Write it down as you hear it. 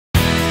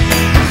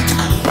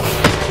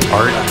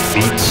art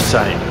meets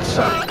science.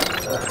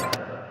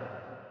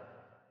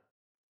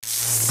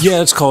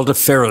 Yeah, it's called a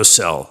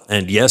Ferrocell,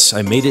 and yes,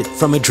 I made it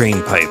from a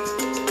drain pipe.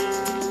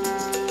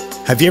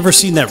 Have you ever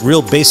seen that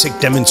real basic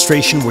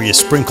demonstration where you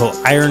sprinkle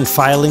iron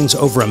filings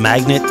over a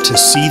magnet to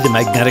see the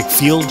magnetic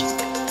field?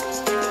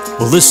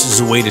 Well, this is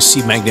a way to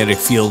see magnetic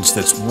fields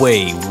that's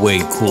way, way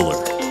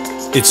cooler.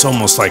 It's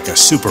almost like a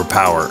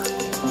superpower.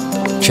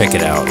 Check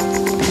it out.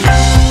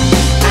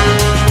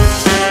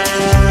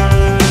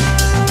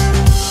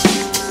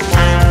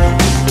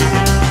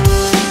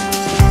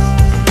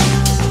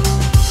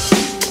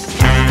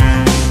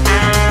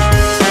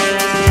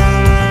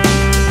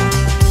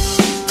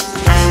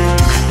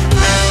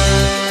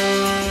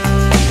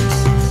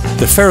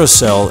 The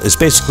Ferrocell is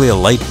basically a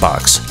light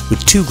box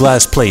with two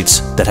glass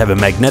plates that have a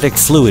magnetic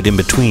fluid in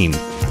between.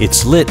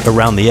 It's lit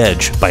around the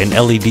edge by an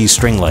LED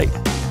string light.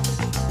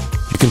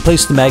 You can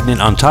place the magnet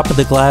on top of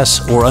the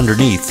glass or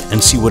underneath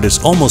and see what is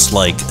almost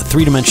like a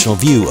three-dimensional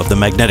view of the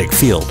magnetic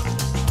field.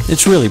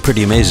 It's really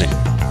pretty amazing.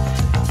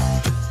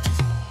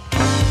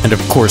 And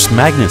of course,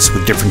 magnets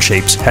with different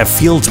shapes have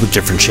fields with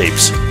different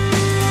shapes.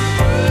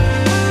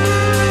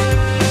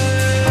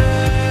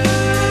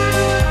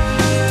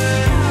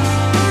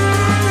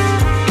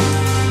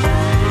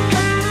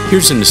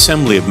 Here's an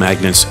assembly of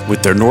magnets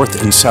with their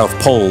north and south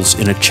poles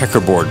in a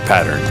checkerboard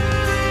pattern.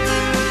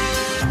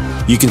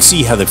 You can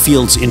see how the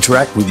fields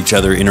interact with each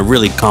other in a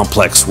really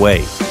complex way.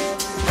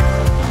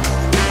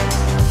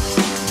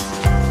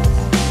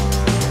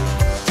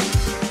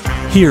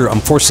 Here I'm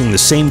forcing the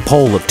same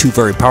pole of two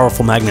very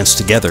powerful magnets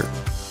together.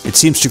 It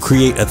seems to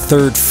create a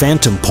third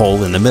phantom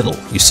pole in the middle.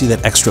 You see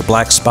that extra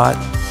black spot?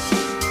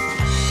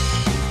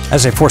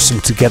 As I force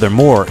them together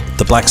more,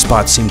 the black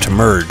spots seem to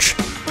merge.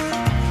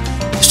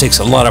 This takes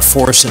a lot of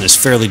force and is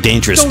fairly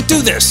dangerous. Don't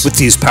do this! With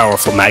these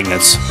powerful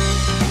magnets.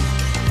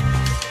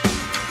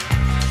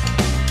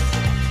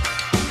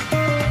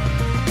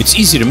 It's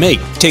easy to make.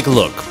 Take a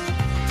look.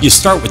 You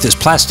start with this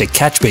plastic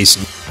catch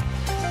basin.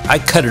 I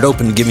cut it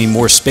open to give me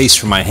more space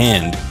for my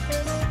hand.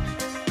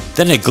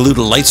 Then I glued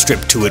a light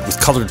strip to it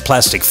with colored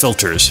plastic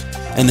filters,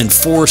 and then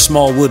 4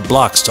 small wood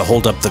blocks to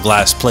hold up the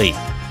glass plate.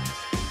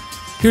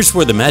 Here's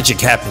where the magic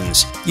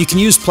happens. You can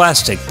use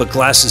plastic, but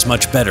glass is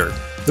much better.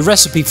 The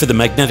recipe for the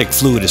magnetic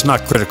fluid is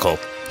not critical.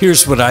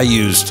 Here's what I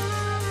used.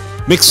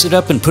 Mix it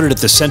up and put it at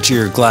the center of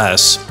your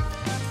glass.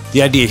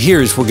 The idea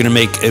here is we're going to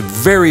make a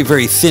very,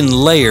 very thin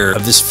layer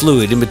of this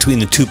fluid in between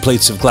the 2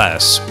 plates of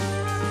glass.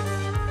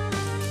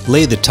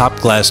 Lay the top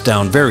glass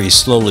down very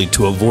slowly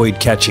to avoid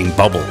catching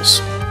bubbles.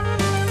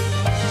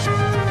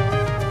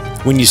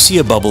 When you see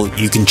a bubble,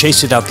 you can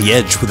chase it out the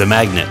edge with a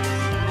magnet.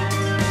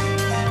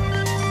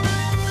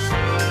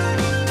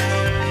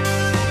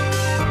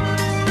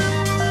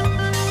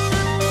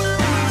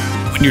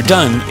 When you're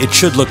done, it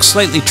should look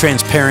slightly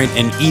transparent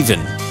and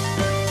even.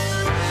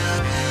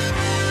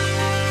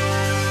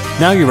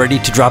 Now you're ready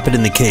to drop it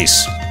in the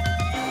case.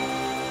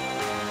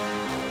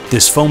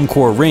 This foam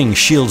core ring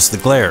shields the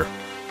glare.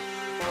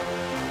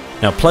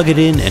 Now plug it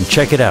in and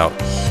check it out.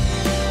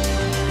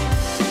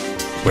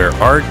 Where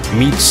art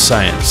meets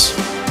science.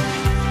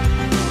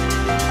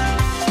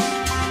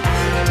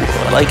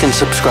 Like and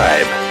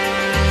subscribe.